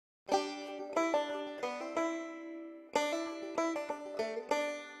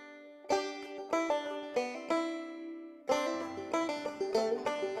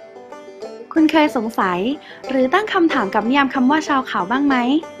คุณเคยสงสัยหรือตั้งคำถามกับนิยามคำว่าชาวเขาบ้างไหม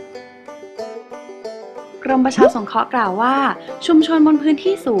กรมประชาสงเคราะห์กล่าวว่าชุมชนบนพื้น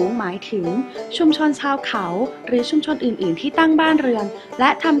ที่สูงหมายถึงชุมชนชาวเขาหรือชุมชนอื่นๆที่ตั้งบ้านเรือนและ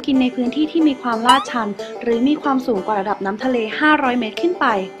ทำกินในพื้นที่ที่มีความลาดชันหรือมีความสูงกว่าระดับน้ำทะเล500เมตรขึ้นไป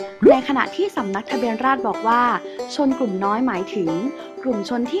ในขณะที่สำนักทะเบียนราษฎร์บอกว่าชนกลุ่มน้อยหมายถึงกลุ่ม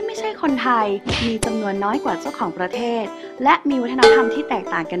ชนที่ไม่ใช่คนไทยมีจำนวนน้อยกว่าเจ้าของประเทศและมีวัฒนธรรมที่แตก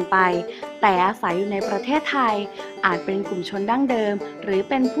ต่างกันไปแต่อาศัยอยู่ในประเทศไทยอาจเป็นกลุ่มชนดั้งเดิมหรือ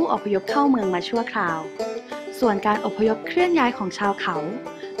เป็นผู้อพยพเข้าเมืองมาชั่วคราวส่วนการอพยพเคลื่อนย้ายของชาวเขา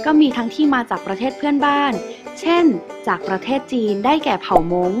ก็มีทั้งที่มาจากประเทศเพื่อนบ้านเช่นจากประเทศจีนได้แก่เผ่า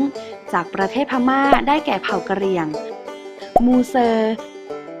มงจากประเทศพม่าได้แก่เผ่ากะเหรี่ยงมูเซอร์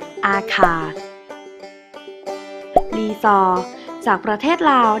อาคาลีซอจากประเทศ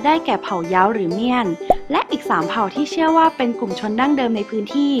ลาวได้แก่เผ่าเย้าหรือเมียนและอีก3เผ่าที่เชื่อว่าเป็นกลุ่มชนดั้งเดิมในพื้น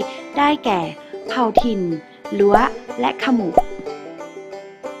ที่ได้แก่เผ่าถิ่นลัวและขมุ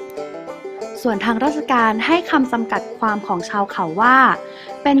ส่วนทางราชการให้คำจำกัดความของชาวเขาว่า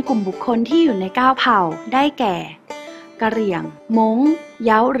เป็นกลุ่มบุคคลที่อยู่ใน9เผ่าได้แก่กะเหรี่ยงมงเ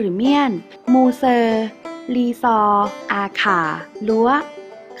ย้าหรือเมียนมูเซอร์ลีซออาขาลัว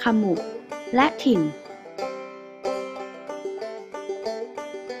ขมุและถิ่น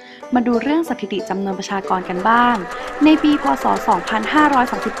มาดูเรื่องสถิติจำนวนประชากรกันบ้างในปีพ.ศ.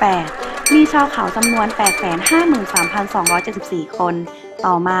 2538มีชาวเขาจำนวน 853,274 คน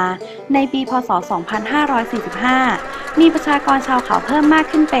ต่อมาในปีพ.ศ. 2545มีประชากรชาวเขาเพิ่มมาก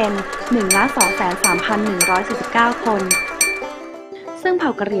ขึ้นเป็น 1,203,149 คนซึ่งเผ่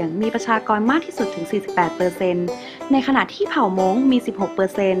ากะเหรี่ยงมีประชากรมากที่สุดถึง 48% ในขณะที่เผ่ามงมี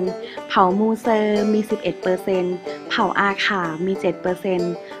 16% เผ่ามูเซอร์มี 11% เผ่าอาขามี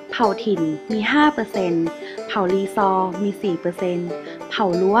 7%เผ่าถิ่นมี 5% เผ่าลีซอมี 4% เผ่า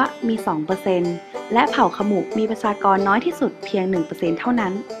ลัวมี 2% และเผ่าขมุมีประชากรน้อยที่สุดเพียง 1% เท่า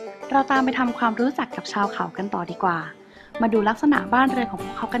นั้นเราตามไปทำความรู้จักกับชาวเขากันต่อดีกว่ามาดูลักษณะบ้านเรือนของพ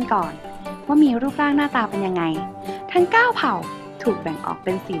วกเขากันก่อนว่ามีรูปร่างหน้าตาเป็นยังไงทั้ง9เผ่าถูกแบ่งออกเ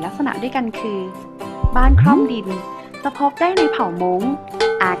ป็น4ลักษณะด้วยกันคือบ้านคร่อมดินจะพบได้ในเผ่ามง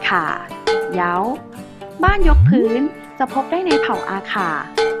อาขาเย้าบ้านยกพื้นจะพบได้ในเผ่าอาขา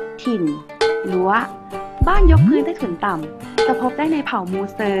ถิ่นลัวบ้านยกพื้นใต้ถุนต่ำจะพบได้ในเผ่ามู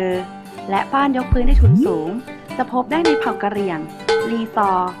เซอร์และบ้านยกพื้นใต้ถุนสูงจะพบได้ในเผ่ากะเหรี่ยงลีซอ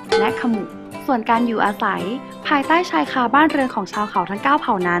และขมุส่วนการอยู่อาศัยภายใต้ชายคาบ้านเรือนของชาวเขาทั้ง9เ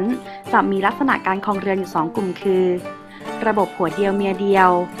ผ่านั้นจะมีลักษณะการครองเรือนอยู่2กลุ่มคือระบบผัวเดียวเมียเดียว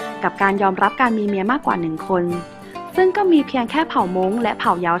กับการยอมรับการมีเมียมากกว่า1คนซึ่งก็มีเพียงแค่เผ่ามงและเผ่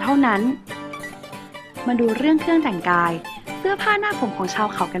าเย้าเท่านั้นมาดูเรื่องเครื่องแต่งกายเสื้อผ้าหน้าผมของชาว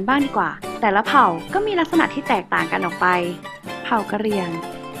เขากันบ้างดีกว่าแต่ละเผ่าก็มีลักษณะที่แตกต่างกันออกไปเผ่ากะเหรี่ยง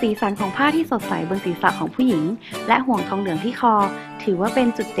สีสันของผ้าที่สดใสบนศีรษะของผู้หญิงและห่วงทองเหลืองที่คอถือว่าเป็น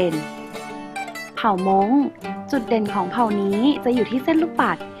จุดเด่นเผ่ามงจุดเด่นของเผ่านี้จะอยู่ที่เส้นลูก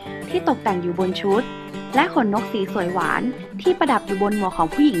ปัดที่ตกแต่งอยู่บนชุดและขนนกสีสวยหวานที่ประดับอยู่บนหัวของ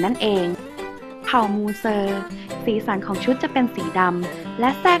ผู้หญิงนั่นเองเผ่ามูเซอร์สีสันของชุดจะเป็นสีดำและ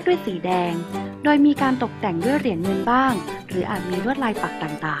แทรกด้วยสีแดงโดยมีการตกแต่งด้วยเหรียญเงินบ้างหรืออาจมีลวดลายปัก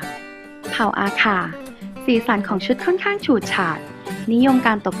ต่างๆเผ่าอาคาสีสันของชุดค่อนข้างฉูดฉาดนิยมก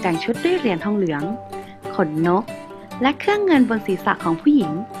ารตกแต่งชุดด้วยเหรียญทองเหลืองขนนกและเครื่องเงินบนศีรษะของผู้หญิ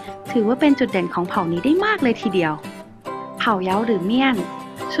งถือว่าเป็นจุดเด่นของเผ่านี้ได้มากเลยทีเดียวเผ่าเย้าหรือเมียน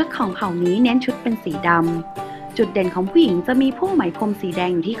ชุดของเผ่านี้เน้นชุดเป็นสีดำจุดเด่นของผู้หญิงจะมีพุ่มไหมพรมสีแดง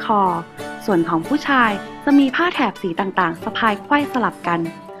อยู่ที่คอส่วนของผู้ชายจะมีผ้าแถบสีต่างๆสะพายไขว้สลับกัน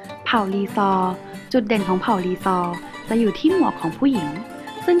เผ่าลีซอจุดเด่นของเผ่าลีซอจะอยู่ที่หมวกของผู้หญิง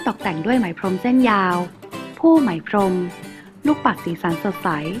ซึ่งตกแต่งด้วยไหมพรมเส้นยาวผู้ไหมพรมลูกปัดสีสันสดใส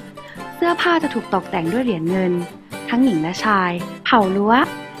เสื้อผ้าจะถูกตกแต่งด้วยเหรียญเงินทั้งหญิงและชายเผ่าลัว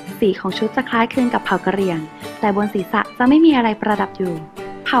สีของชุดจะคล้ายคลึงกับเผ่ากะเหรี่ยงแต่บนศีรษะจะไม่มีอะไรประดับอยู่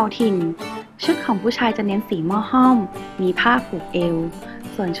เผ่าถิ่นชุดของผู้ชายจะเน้นสีหม้อห้อมมีผ้าผูกเอว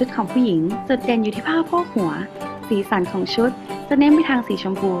ส่วนชุดของผู้หญิงจุดเด่นอยู่ที่ผ้าโพกหัวสีสันของชุดจะเน้นไปทางสีช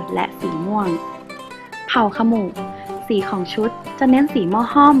มพูและสีม่วงเผ่าขมุสีของชุดจะเน้นสีหม้อ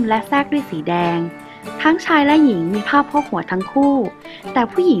ห้อมและแทรกด้วยสีแดงทั้งชายและหญิงมีผ้าโพกหัวทั้งคู่แต่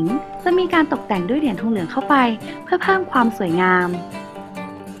ผู้หญิงจะมีการตกแต่งด้วยเหรียญทองเหลืองเข้าไปเพื่อเพิ่มความสวยงาม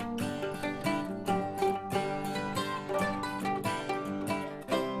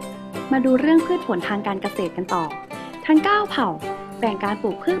มาดูเรื่องพืชผลทางการเกษตรกันต่อทั้ง9เผ่าแบ่งการปลู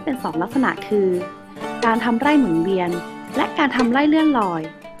กพืชเป็น2ลักษณะคือการทำไร่หมุนเวียนและการทำไร่เลื่อนลอย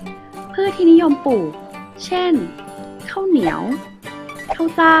พืชที่นิยมปลูกเช่นข้าวเหนียวข้าว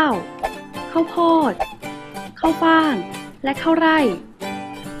เจ้าข้าวโพดข้าวฟ่างและข้าวไร่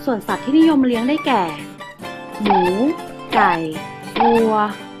ส่วนสัตว์ที่นิยมเลี้ยงได้แก่ หมู ไก่ วัว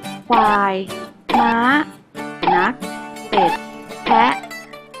ควาย ม้า นัก เป็ด แพะ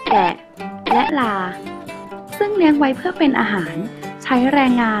แกะ และลา ซึ่งเลี้ยงไว้เพื่อเป็นอาหาร ใช้แร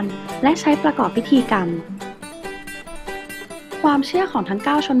งงาน และใช้ประกอบพิธีกรรม ความเชื่อของทั้ง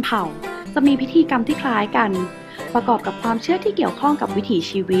9ชนเผ่าจะมีพิธีกรรมที่คล้ายกัน ประกอบกับความเชื่อที่เกี่ยวข้องกับวิถี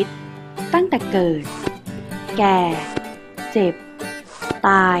ชีวิต ตั้งแต่เกิด แก่ เจ็บ ต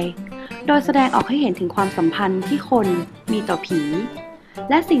าย โดยแสดงออกให้เห็นถึงความสัมพันธ์ที่คนมีต่อผี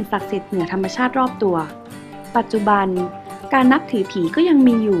และสิ่งศักดิ์สิทธิ์เหนือธรรมชาติรอบตัว ปัจจุบันการนับถือผีก็ยัง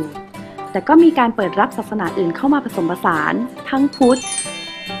มีอยู่ แต่ก็มีการเปิดรับศาสนาอื่นเข้ามาผสมผสาน ทั้งพุทธ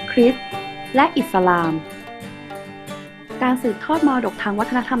คริสต์ และอิสลาม การสืบทอดมรดกทางวั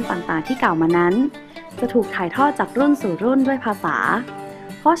ฒนธรรมต่างๆที่กล่าวมานั้น จะถูกถ่ายทอดจากรุ่นสู่รุ่นด้วยภาษา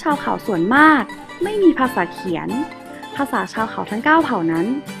เพราะชาวเขาส่วนมากไม่มีภาษาเขียน ภาษาชาวเขาทั้ง9เผ่านั้น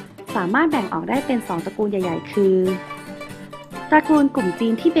สามารถแบ่งออกได้เป็น2ตระกูลใหญ่ๆคือตระกูลกลุ่มจี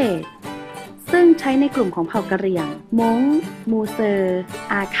นทิเบตซึ่งใช้ในกลุ่มของเผ่ากะเหรี่ยงม้งมูเซอร์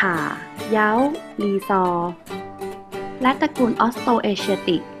อาขาเย้าลีซอร์และตระกูลออสโตเอเชีย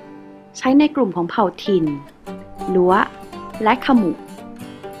ติกใช้ในกลุ่มของเผ่าถิ่นลัวและขมุ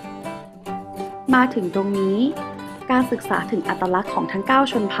มาถึงตรงนี้การศึกษาถึงอัตลักษณ์ของทั้ง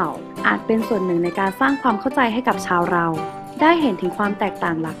9ชนเผ่าอาจเป็นส่วนหนึ่งในการสร้างความเข้าใจให้กับชาวเราได้เห็นถึงความแตกต่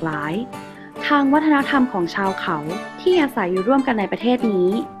างหลากหลายทางวัฒนธรรมของชาวเขาที่อาศัยอยู่ร่วมกันในประเทศนี้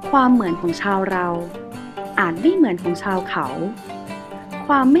ความเหมือนของชาวเราอาจไม่เหมือนของชาวเขาค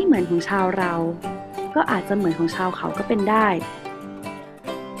วามไม่เหมือนของชาวเราก็อาจจะเหมือนของชาวเขาก็เป็นได้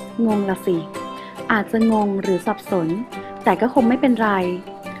งงละสิอาจจะงงหรือสับสนแต่ก็คงไม่เป็นไร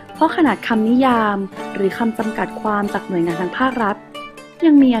เพราะขนาดคำนิยามหรือคำจำกัดความจากหน่วยงานทางภาครัฐ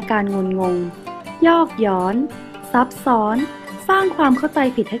ยังมีอาการงงยอกย้อนซับซ้อนสร้างความเข้าใจ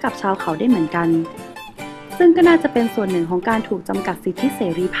ผิดให้กับชาวเขาได้เหมือนกันซึ่งก็น่าจะเป็นส่วนหนึ่งของการถูกจำกัดสิทธิเส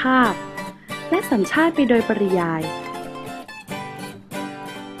รีภาพและสัญชาติไปโดยปริยาย